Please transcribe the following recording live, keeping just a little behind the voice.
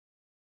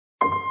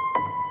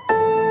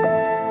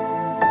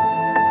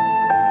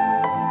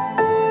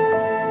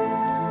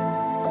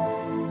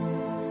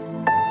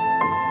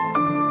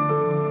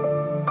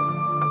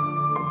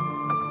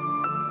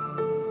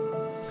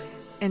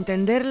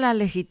Entender la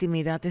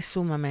legitimidad es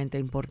sumamente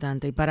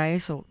importante y para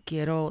eso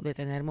quiero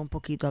detenerme un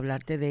poquito a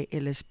hablarte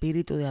del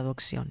espíritu de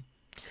adopción.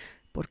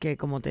 Porque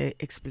como te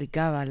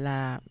explicaba,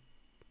 la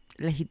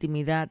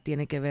legitimidad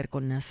tiene que ver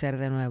con nacer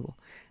de nuevo.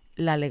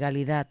 La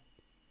legalidad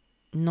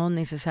no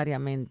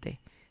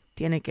necesariamente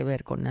tiene que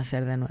ver con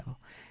nacer de nuevo.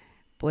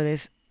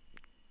 Puedes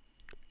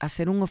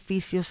hacer un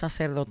oficio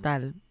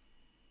sacerdotal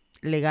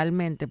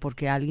legalmente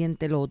porque alguien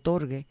te lo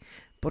otorgue,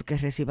 porque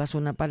recibas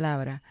una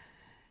palabra,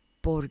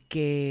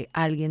 porque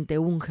alguien te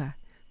unja,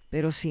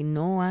 pero si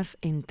no has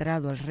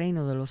entrado al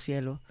reino de los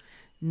cielos,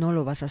 no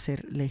lo vas a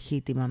hacer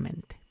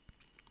legítimamente.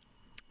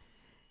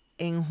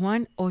 En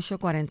Juan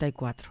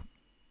 8:44,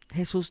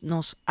 Jesús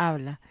nos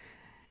habla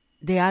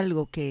de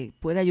algo que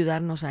puede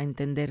ayudarnos a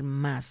entender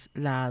más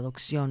la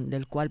adopción,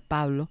 del cual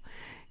Pablo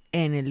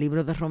en el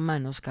libro de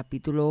Romanos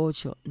capítulo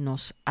 8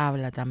 nos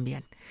habla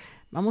también.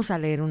 Vamos a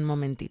leer un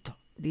momentito.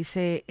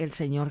 Dice el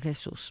Señor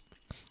Jesús.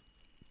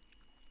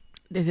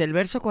 Desde el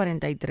verso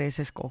 43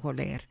 escojo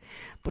leer.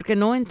 ¿Por qué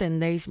no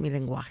entendéis mi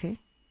lenguaje?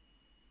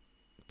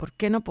 ¿Por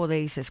qué no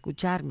podéis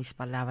escuchar mis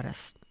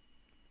palabras?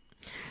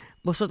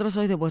 Vosotros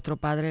sois de vuestro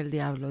padre el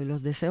diablo, y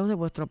los deseos de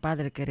vuestro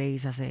padre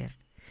queréis hacer.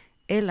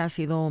 Él ha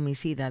sido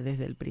homicida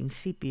desde el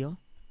principio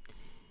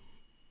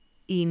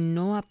y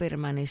no ha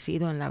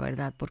permanecido en la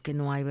verdad, porque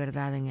no hay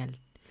verdad en él.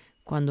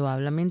 Cuando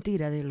habla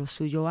mentira, de lo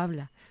suyo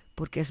habla,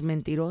 porque es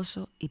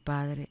mentiroso y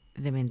padre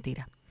de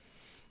mentira.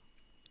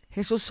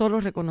 Jesús solo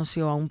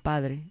reconoció a un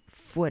padre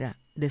fuera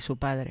de su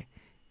padre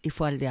y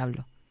fue al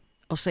diablo.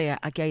 O sea,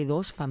 aquí hay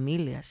dos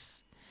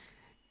familias.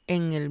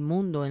 En el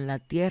mundo, en la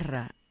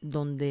tierra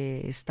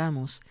donde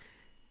estamos,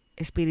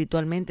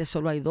 espiritualmente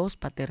solo hay dos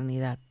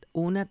paternidad.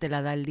 Una te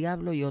la da el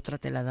diablo y otra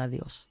te la da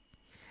Dios.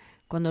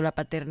 Cuando la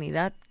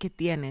paternidad que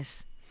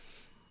tienes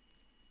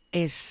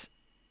es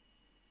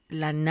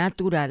la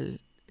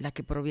natural, la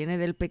que proviene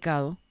del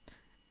pecado,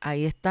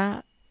 ahí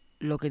está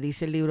lo que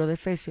dice el libro de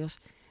Efesios,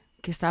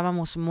 que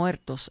estábamos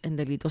muertos en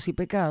delitos y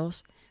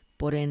pecados,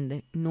 por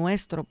ende,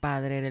 nuestro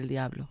padre era el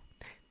diablo.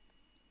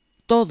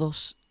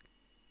 Todos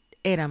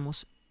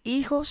éramos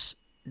hijos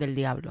del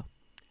diablo.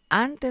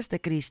 Antes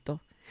de Cristo,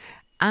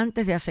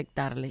 antes de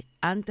aceptarle,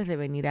 antes de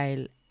venir a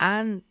Él,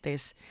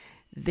 antes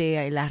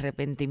del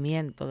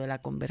arrepentimiento, de la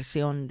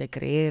conversión, de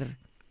creer,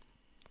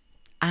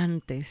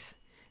 antes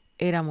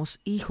éramos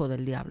hijos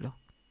del diablo.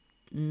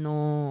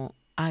 No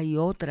hay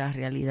otra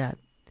realidad,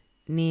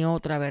 ni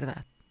otra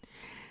verdad.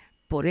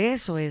 Por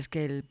eso es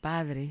que el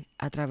Padre,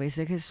 a través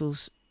de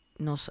Jesús,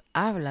 nos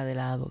habla de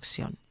la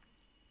adopción.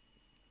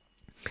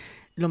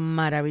 Lo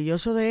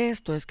maravilloso de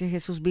esto es que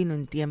Jesús vino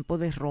en tiempo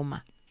de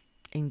Roma,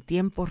 en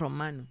tiempo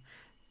romano,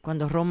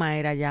 cuando Roma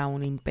era ya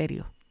un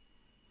imperio.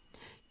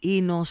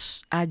 Y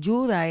nos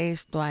ayuda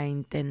esto a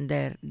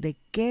entender de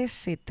qué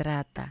se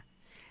trata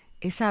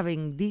esa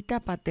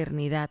bendita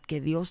paternidad que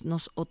Dios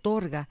nos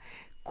otorga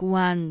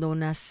cuando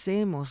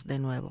nacemos de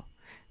nuevo.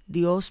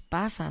 Dios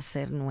pasa a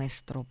ser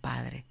nuestro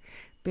Padre.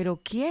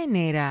 Pero ¿quién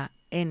era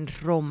en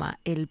Roma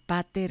el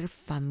pater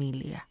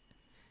familia?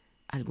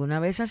 ¿Alguna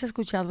vez has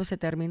escuchado ese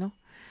término?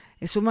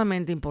 Es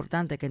sumamente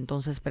importante que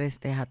entonces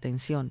prestes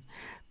atención,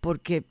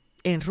 porque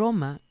en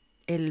Roma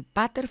el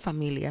pater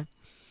familia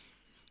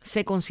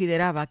se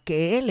consideraba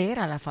que él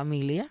era la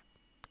familia,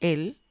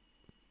 él,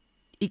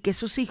 y que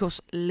sus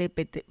hijos le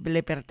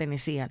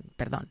pertenecían.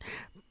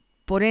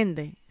 Por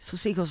ende,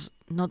 sus hijos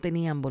no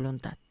tenían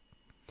voluntad.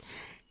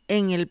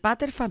 En el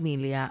pater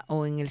familia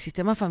o en el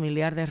sistema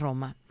familiar de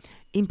Roma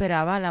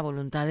imperaba la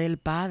voluntad del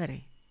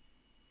padre,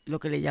 lo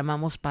que le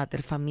llamamos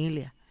pater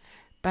familia.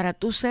 Para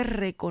tú ser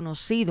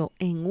reconocido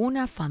en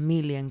una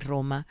familia en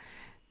Roma,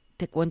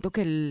 te cuento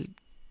que el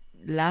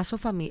lazo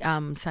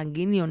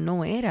sanguíneo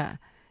no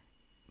era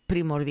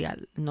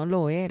primordial, no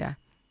lo era,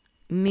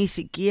 ni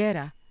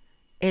siquiera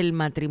el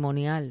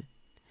matrimonial.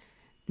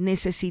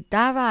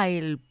 Necesitaba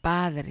el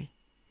padre.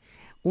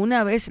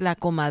 Una vez la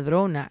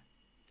comadrona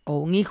o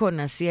un hijo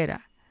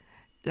naciera,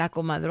 la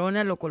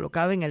comadrona lo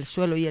colocaba en el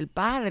suelo y el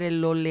padre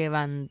lo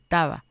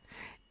levantaba.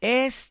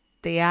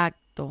 Este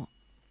acto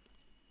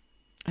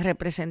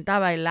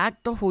representaba el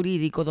acto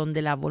jurídico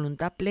donde la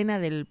voluntad plena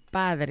del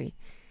padre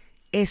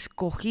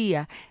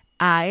escogía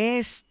a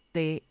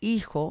este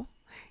hijo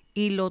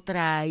y lo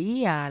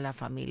traía a la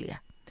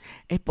familia.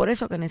 Es por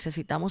eso que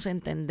necesitamos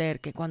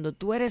entender que cuando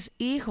tú eres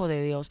hijo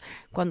de Dios,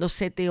 cuando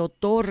se te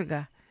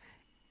otorga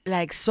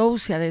la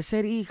exousia de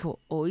ser hijo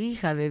o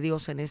hija de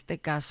Dios en este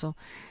caso,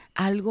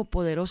 algo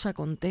poderoso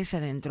acontece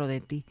dentro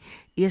de ti.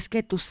 Y es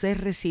que tu ser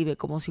recibe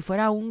como si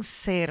fuera un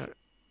ser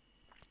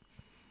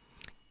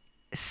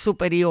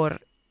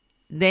superior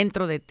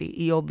dentro de ti.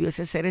 Y obvio,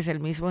 ese ser es el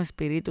mismo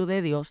Espíritu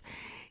de Dios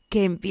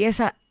que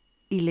empieza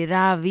y le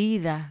da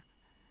vida,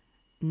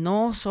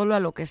 no solo a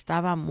lo que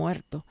estaba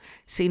muerto,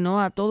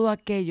 sino a todo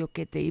aquello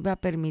que te iba a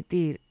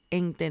permitir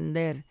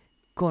entender,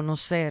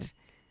 conocer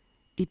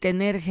y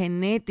tener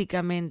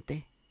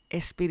genéticamente,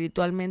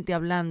 espiritualmente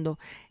hablando,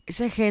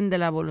 ese gen de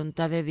la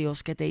voluntad de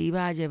Dios que te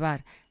iba a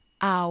llevar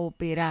a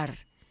operar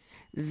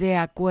de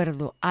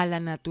acuerdo a la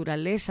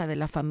naturaleza de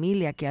la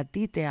familia que a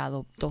ti te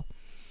adoptó.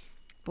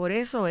 Por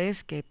eso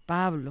es que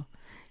Pablo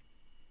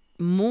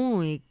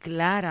muy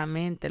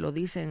claramente lo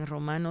dice en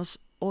Romanos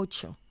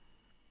 8,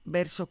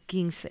 verso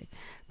 15,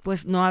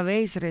 pues no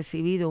habéis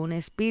recibido un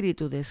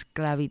espíritu de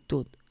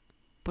esclavitud.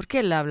 ¿Por qué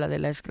él habla de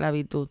la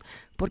esclavitud?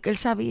 Porque él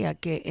sabía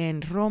que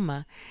en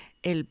Roma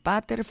el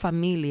pater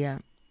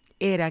familia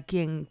era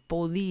quien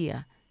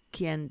podía,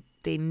 quien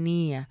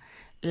tenía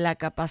la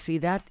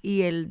capacidad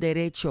y el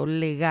derecho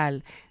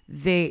legal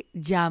de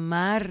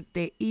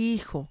llamarte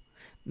hijo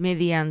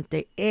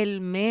mediante el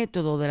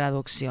método de la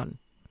adopción.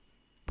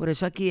 Por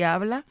eso aquí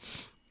habla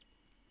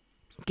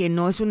que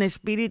no es un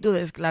espíritu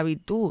de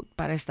esclavitud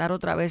para estar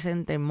otra vez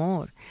en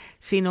temor,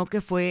 sino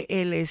que fue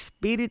el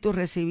espíritu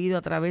recibido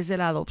a través de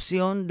la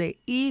adopción de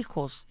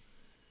hijos,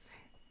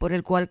 por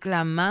el cual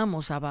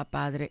clamamos, Abba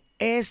Padre.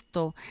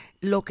 Esto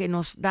lo que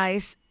nos da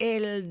es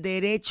el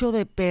derecho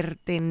de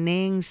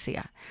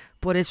pertenencia.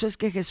 Por eso es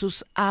que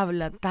Jesús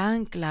habla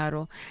tan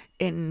claro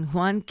en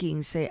Juan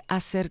 15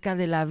 acerca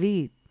de la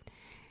vid.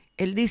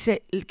 Él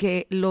dice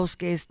que los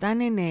que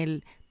están en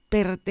él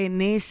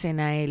pertenecen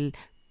a él,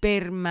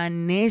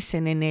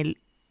 permanecen en él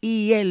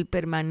y él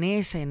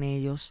permanece en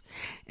ellos.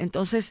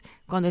 Entonces,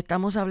 cuando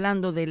estamos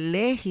hablando de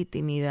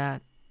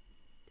legitimidad,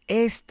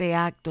 este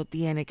acto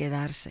tiene que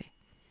darse.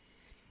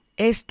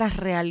 Esta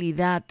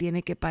realidad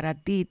tiene que para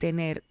ti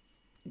tener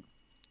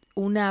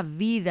una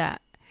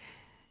vida,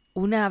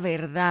 una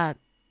verdad.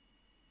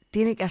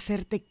 Tiene que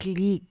hacerte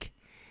clic.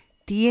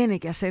 Tiene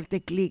que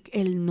hacerte clic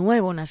el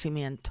nuevo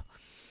nacimiento.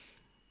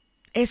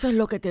 Eso es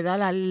lo que te da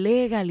la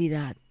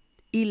legalidad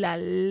y la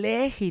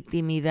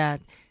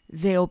legitimidad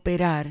de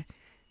operar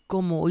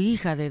como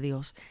hija de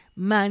Dios,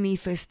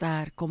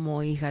 manifestar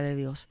como hija de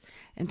Dios.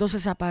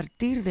 Entonces, a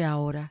partir de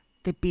ahora,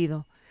 te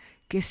pido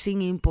que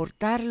sin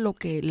importar lo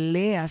que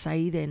leas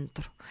ahí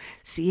dentro,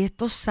 si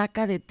esto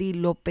saca de ti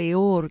lo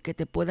peor que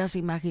te puedas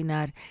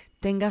imaginar,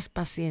 tengas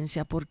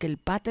paciencia porque el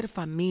Pater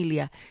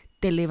Familia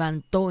te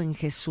levantó en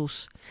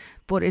Jesús.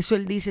 Por eso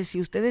Él dice, si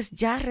ustedes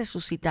ya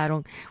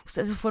resucitaron,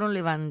 ustedes fueron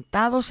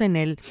levantados en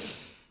Él,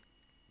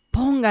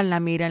 pongan la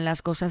mira en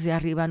las cosas de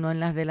arriba, no en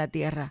las de la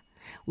tierra.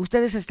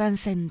 Ustedes están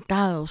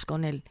sentados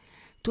con Él.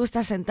 Tú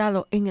estás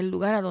sentado en el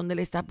lugar a donde Él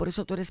está, por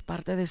eso tú eres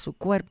parte de su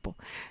cuerpo.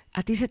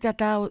 A ti se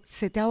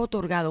te ha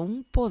otorgado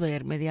un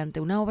poder mediante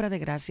una obra de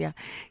gracia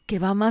que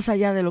va más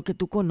allá de lo que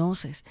tú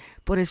conoces.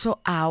 Por eso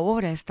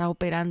ahora está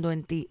operando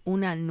en ti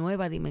una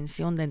nueva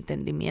dimensión de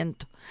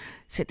entendimiento.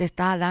 Se te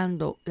está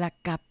dando la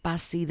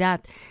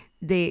capacidad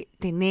de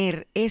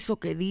tener eso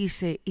que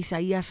dice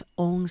Isaías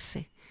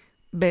 11,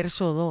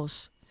 verso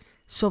 2.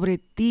 Sobre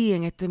ti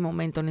en este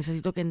momento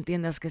necesito que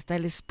entiendas que está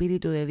el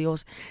Espíritu de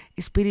Dios,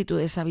 espíritu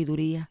de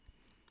sabiduría,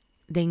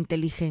 de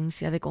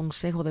inteligencia, de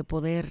consejo, de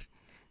poder,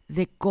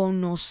 de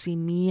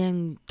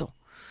conocimiento.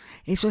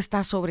 Eso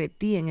está sobre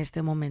ti en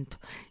este momento.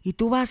 Y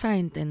tú vas a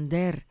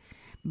entender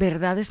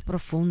verdades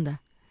profundas,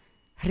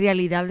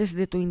 realidades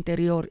de tu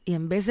interior. Y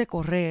en vez de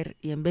correr,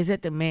 y en vez de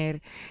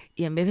temer,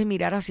 y en vez de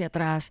mirar hacia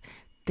atrás,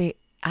 te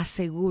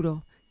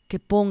aseguro que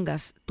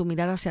pongas tu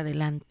mirada hacia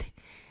adelante.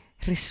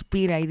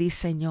 Respira y di,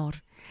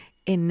 Señor,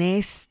 en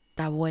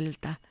esta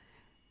vuelta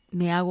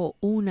me hago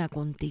una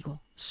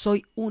contigo.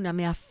 Soy una,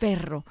 me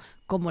aferro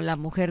como la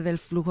mujer del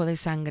flujo de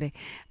sangre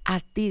a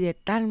ti de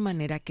tal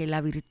manera que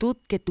la virtud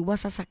que tú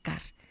vas a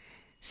sacar,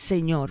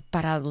 Señor,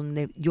 para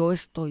donde yo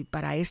estoy,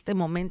 para este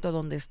momento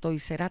donde estoy,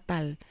 será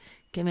tal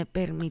que me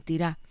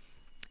permitirá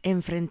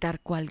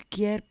enfrentar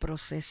cualquier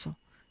proceso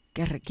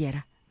que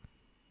requiera.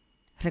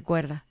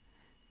 Recuerda,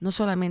 no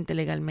solamente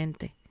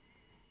legalmente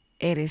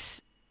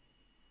eres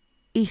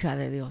hija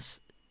de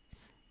Dios,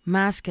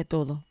 más que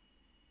todo,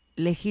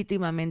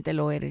 legítimamente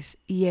lo eres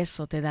y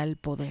eso te da el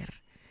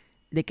poder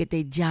de que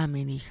te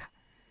llamen hija.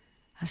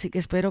 Así que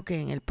espero que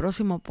en el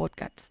próximo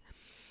podcast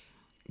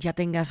ya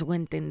tengas un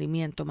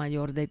entendimiento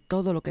mayor de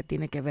todo lo que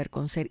tiene que ver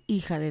con ser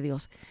hija de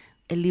Dios.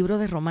 El libro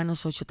de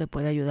Romanos 8 te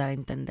puede ayudar a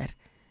entender.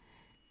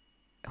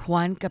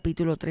 Juan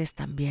capítulo 3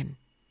 también.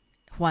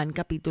 Juan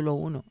capítulo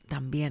 1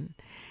 también.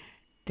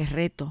 Te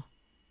reto,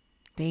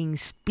 te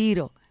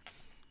inspiro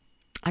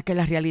a que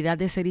la realidad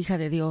de ser hija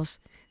de Dios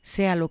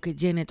sea lo que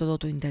llene todo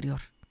tu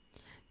interior,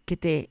 que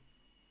te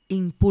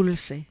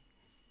impulse,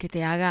 que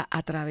te haga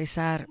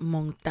atravesar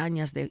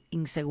montañas de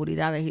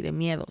inseguridades y de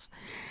miedos,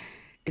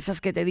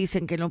 esas que te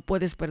dicen que no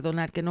puedes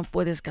perdonar, que no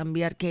puedes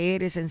cambiar, que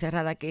eres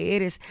encerrada, que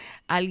eres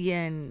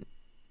alguien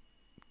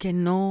que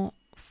no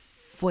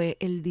fue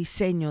el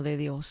diseño de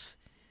Dios.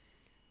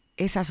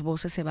 Esas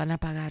voces se van a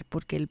apagar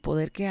porque el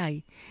poder que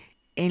hay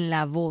en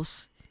la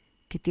voz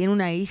que tiene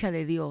una hija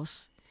de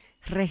Dios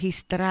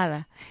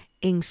registrada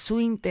en su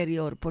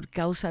interior por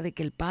causa de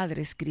que el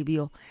Padre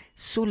escribió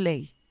su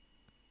ley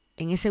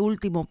en ese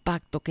último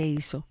pacto que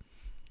hizo,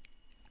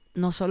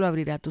 no solo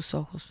abrirá tus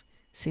ojos,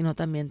 sino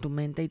también tu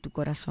mente y tu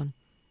corazón,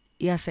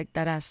 y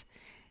aceptarás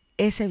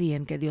ese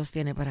bien que Dios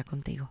tiene para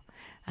contigo.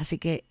 Así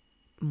que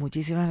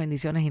muchísimas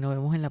bendiciones y nos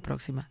vemos en la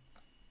próxima.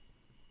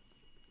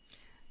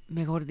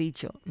 Mejor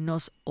dicho,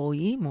 nos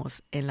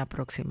oímos en la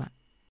próxima.